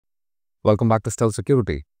Welcome back to Stealth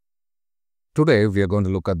Security. Today we are going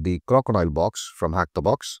to look at the Crocodile box from Hack the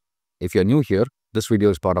Box. If you're new here, this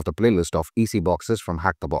video is part of the playlist of easy boxes from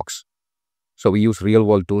Hack the Box. So we use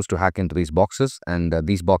real-world tools to hack into these boxes, and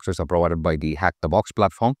these boxes are provided by the Hack the Box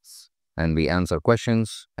platform. And we answer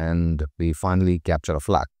questions and we finally capture a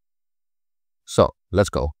flag. So let's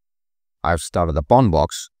go. I've started the pawn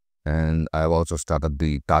box and I've also started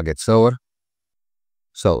the target server.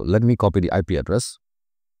 So let me copy the IP address.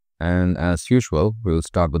 And as usual, we will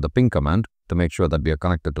start with the ping command to make sure that we are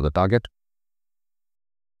connected to the target.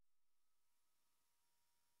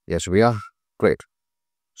 Yes, we are. Great.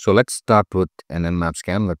 So let's start with an nmap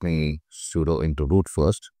scan. Let me sudo into root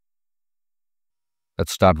first.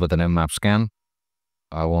 Let's start with an nmap scan.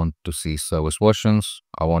 I want to see service versions.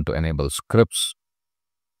 I want to enable scripts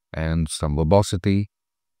and some verbosity.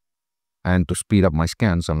 And to speed up my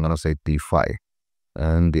scans, I'm going to say T5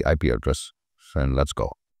 and the IP address. And let's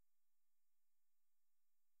go.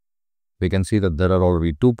 We can see that there are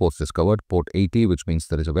already two ports discovered, port 80, which means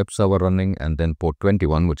there is a web server running, and then port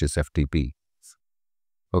 21, which is FTP.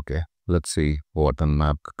 Okay, let's see what the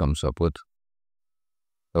map comes up with.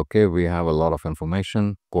 Okay, we have a lot of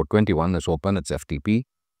information. Port 21 is open, it's FTP.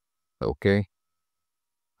 Okay.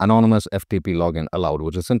 Anonymous FTP login allowed,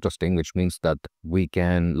 which is interesting, which means that we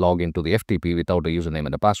can log into the FTP without a username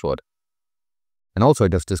and a password. And also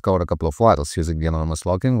it has discovered a couple of files using the anonymous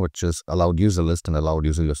login, which is allowed user list and allowed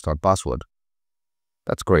user list password.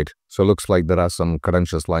 That's great. So it looks like there are some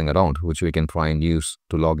credentials lying around, which we can try and use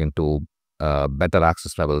to log into better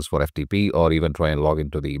access levels for FTP, or even try and log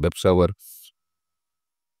into the web server.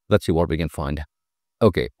 Let's see what we can find.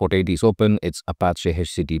 Okay, port 80 is open. It's Apache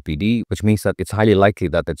HTTPD, which means that it's highly likely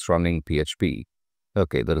that it's running PHP.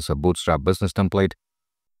 Okay, there is a Bootstrap business template.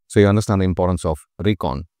 So you understand the importance of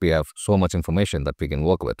recon. We have so much information that we can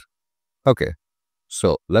work with. Okay,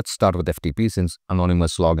 so let's start with FTP since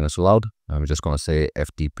anonymous login is allowed. I'm just going to say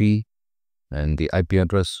FTP and the IP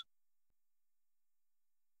address.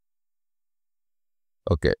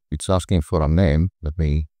 Okay, it's asking for a name. Let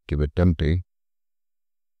me give it empty.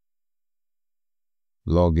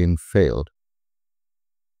 Login failed.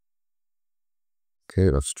 Okay,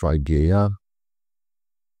 let's try DAR.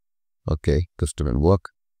 Okay, this didn't work.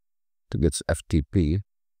 To get FTP.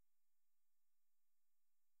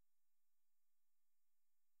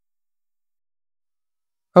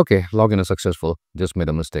 Okay, login is successful. Just made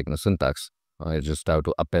a mistake in the syntax. I just have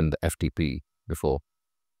to append the FTP before.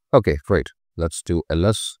 Okay, great. Let's do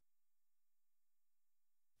ls.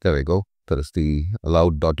 There we go. That is the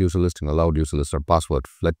allowed.userlist and allowed.userlist password.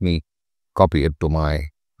 Let me copy it to my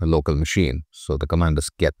local machine. So the command is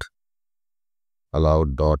get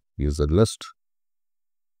allowed.userlist.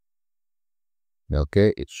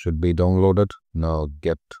 Okay, it should be downloaded. Now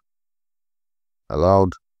get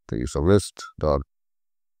allowed the user list dot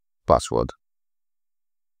password.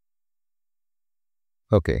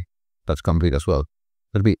 Okay, that's complete as well.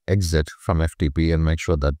 Let me exit from FTP and make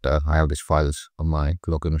sure that I have these files on my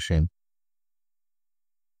local machine.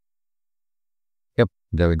 Yep,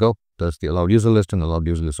 there we go. There's the allowed user list and allowed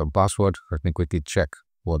user list password. Let me quickly check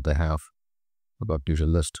what they have about user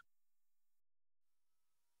list.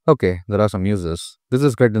 Okay, there are some users. This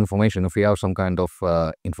is great information if we have some kind of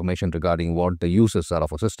information regarding what the users are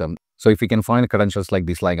of a system. So if we can find credentials like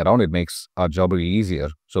this lying around, it makes our job really easier.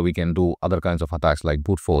 So we can do other kinds of attacks like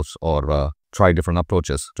brute force or try different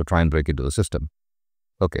approaches to try and break into the system.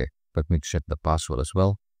 Okay, let me check the password as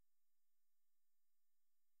well.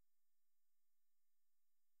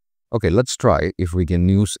 Okay, let's try if we can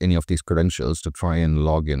use any of these credentials to try and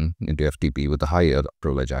log in into FTP with a higher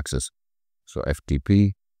privilege access. So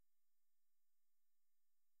FTP.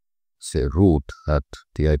 Say root at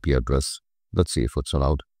the IP address. Let's see if it's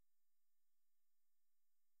allowed.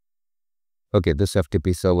 Okay, this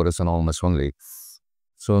FTP server is anonymous only.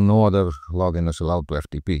 So no other login is allowed to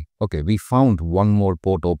FTP. Okay, we found one more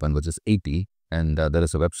port open, which is 80, and there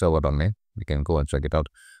is a web server on it. We can go and check it out.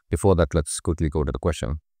 Before that, let's quickly go to the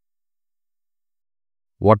question.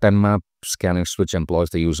 What nmap scanning switch employs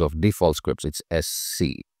the use of default scripts? It's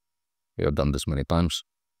SC. We have done this many times.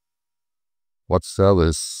 What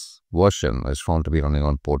service version is found to be running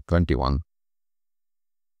on port 21?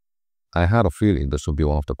 I had a feeling this would be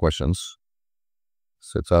one of the questions.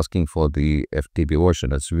 So it's asking for the FTP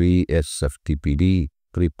version. It's VSFTPD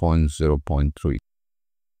 3.0.3.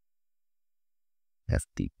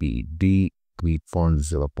 FTPD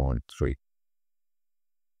 3.0.3.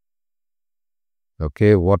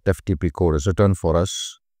 Okay, what FTP code is returned for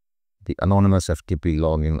us? The anonymous FTP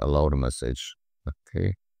login allowed message.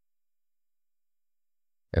 Okay.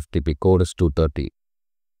 FTP code is 230.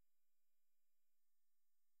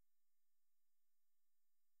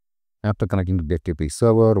 After connecting to the FTP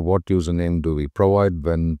server, what username do we provide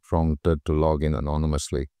when prompted to log in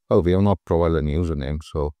anonymously? Oh, we have not provided any username,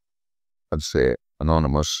 so let's say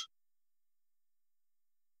anonymous.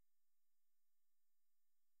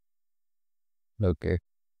 Okay.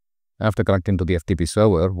 After connecting to the FTP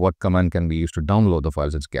server, what command can be used to download the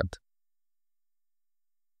files it's kept?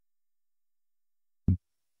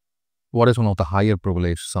 What is one of the higher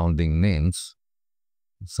privilege sounding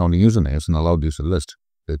usernames in allowed user list?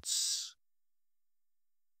 It's,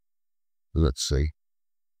 let's see,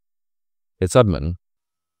 it's admin.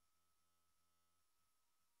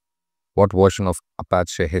 What version of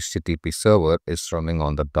Apache HTTP server is running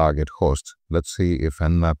on the target host? Let's see if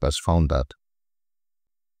Nmap has found that.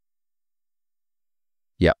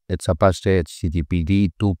 Yeah, it's Apache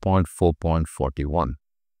HTTPD 2.4.41.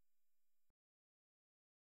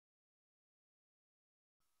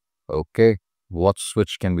 Okay, what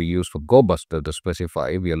switch can we use for GoBuster to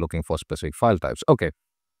specify we are looking for specific file types? Okay,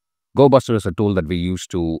 GoBuster is a tool that we use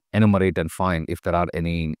to enumerate and find if there are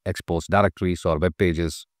any exposed directories or web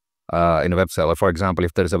pages in a web server. For example,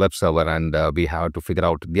 if there is a web server and we have to figure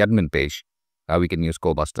out the admin page, we can use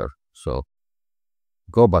GoBuster. So,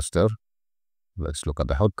 GoBuster, let's look at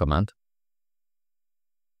the help command.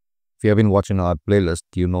 If you have been watching our playlist,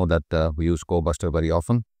 you know that we use GoBuster very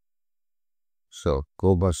often. So,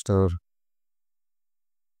 GoBuster,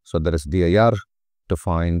 so there is dir to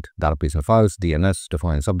find directories and files, DNS to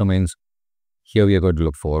find subdomains. Here we are going to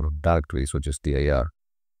look for directories, which is dir.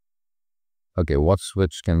 Okay, what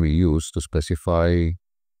switch can we use to specify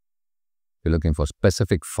we're looking for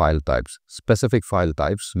specific file types? Specific file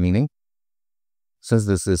types, meaning since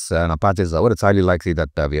this is an Apache server, it's highly likely that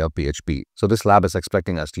we have PHP. So this lab is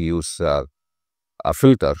expecting us to use a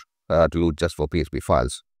filter to look just for PHP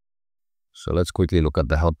files. So let's quickly look at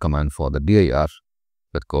the help command for the dir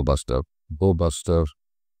with GoBuster. GoBuster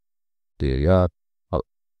dir.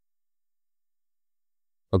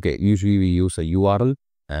 Okay, usually we use a URL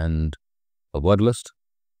and a word list.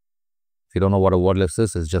 If you don't know what a word list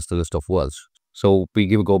is, it's just a list of words. So we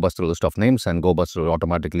give GoBuster a list of names and GoBuster will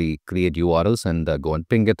automatically create URLs and go and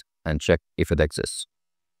ping it and check if it exists.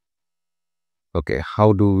 Okay,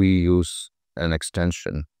 how do we use an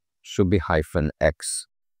extension? Should be -x.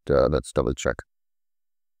 Let's double check.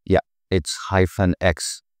 Yeah, it's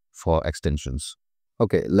 -x for extensions.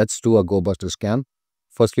 Okay, let's do a GoBuster scan.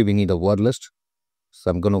 Firstly, we need a word list. So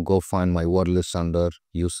I'm going to go find my word list under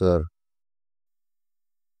user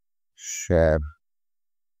share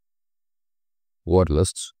word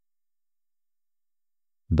lists.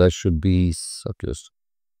 That should be suggest.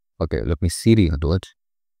 Okay, let me cd do it.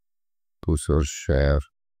 User share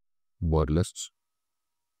word lists.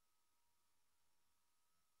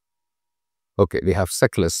 Okay, we have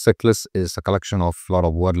seclist. Seclist is a collection of a lot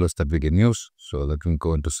of word lists that we can use. So let me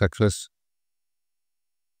go into seclist.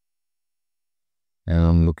 And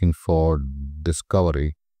I'm looking for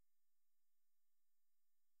discovery.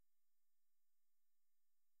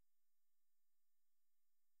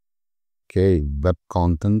 Okay, web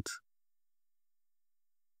content.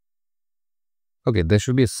 Okay, there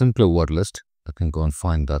should be a simpler word list. I can go and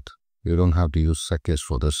find that. You don't have to use seclist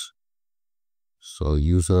for this. So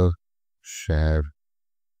user share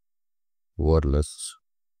word lists.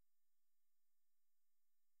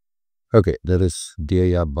 Okay, there is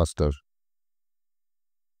dir buster.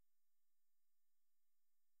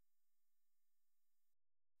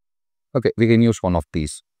 Okay, we can use one of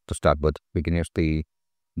these to start with. We can use the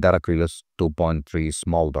directory list 2.3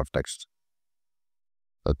 small.txt.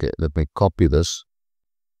 Okay, let me copy this.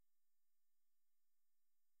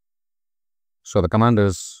 So the command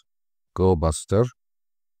is GoBuster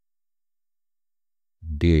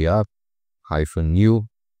dir -u.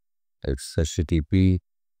 It's HTTP,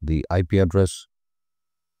 the IP address,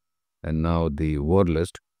 and now the word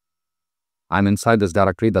list. I'm inside this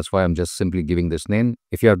directory, that's why I'm just simply giving this name.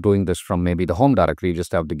 If you are doing this from maybe the home directory, you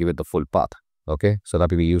just have to give it the full path. Okay, so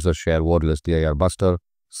that will be user share word list dir buster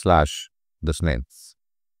 / this name.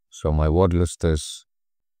 So my word list is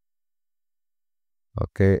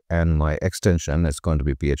okay, and my extension is going to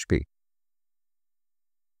be PHP.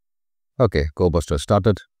 Okay, GoBuster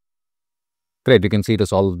started. Great, you can see it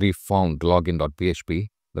has already found login.php.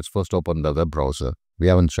 Let's first open the web browser. We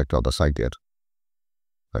haven't checked out the site yet.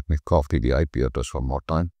 Let me copy the IP address one more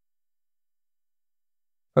time.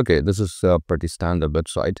 Okay, this is a pretty standard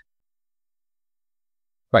website.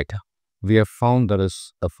 Right, we have found there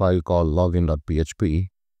is a file called login.php.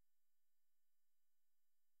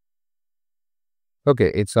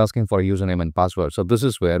 Okay, it's asking for a username and password. So this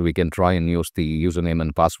is where we can try and use the username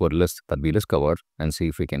and password list that we discovered and see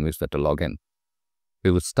if we can use that to log in.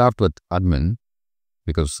 We will start with admin.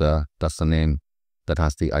 because that's the name that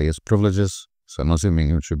has the highest privileges. So I'm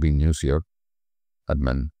assuming it should be news here,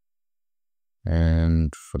 admin.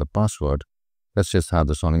 And for the password, let's just have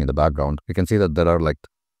this running in the background. You can see that there are like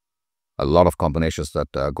a lot of combinations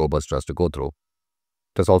that GoBuster has to go through.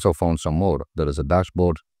 It has also found some more. There is a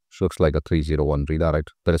dashboard, which looks like a 301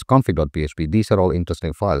 redirect. There is config.php. These are all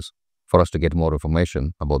interesting files for us to get more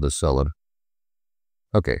information about this server.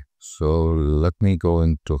 Okay, so let me go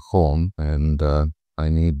into home and I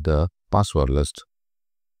need the password list.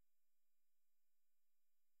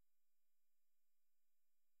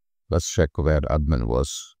 Let's check where admin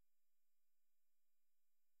was.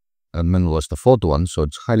 Admin was the fourth one, so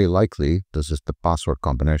it's highly likely this is the password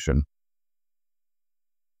combination.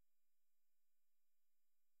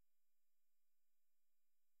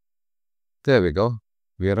 There we go.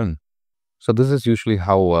 We are in. So this is usually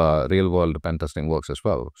how real-world pen testing works as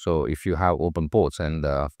well. So if you have open ports and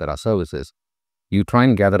there are services, you try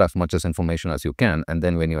and gather as much as information as you can. And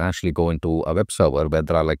then when you actually go into a web server where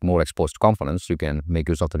there are like more exposed components, you can make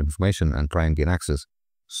use of that information and try and gain access.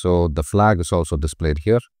 So the flag is also displayed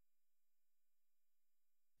here.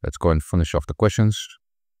 Let's go and finish off the questions.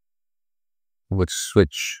 Which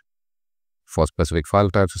switch for specific file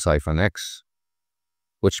types is -x?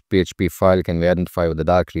 Which PHP file can we identify with the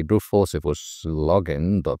directory brute force? It was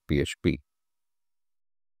login.php.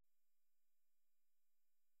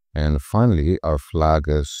 And finally, our flag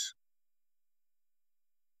is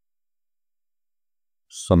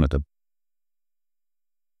submitted.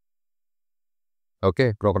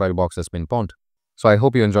 Okay, Crocodile box has been pawned. So I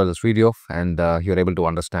hope you enjoyed this video and you're able to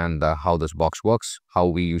understand how this box works, how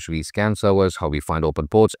we usually scan servers, how we find open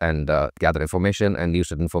ports and gather information and use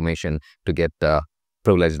that information to get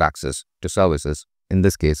privileged access to services, in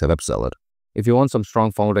this case a web server. If you want some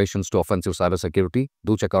strong foundations to offensive cybersecurity,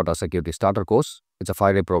 do check out our security starter course. It's a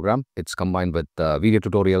 5-day program. It's combined with video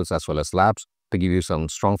tutorials as well as labs to give you some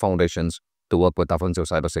strong foundations to work with offensive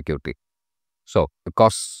cybersecurity. So it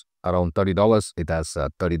costs around $30. It has a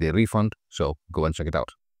 30-day refund, so go and check it out.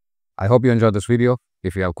 I hope you enjoyed this video.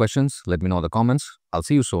 If you have questions, let me know in the comments. I'll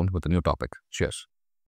see you soon with a new topic. Cheers.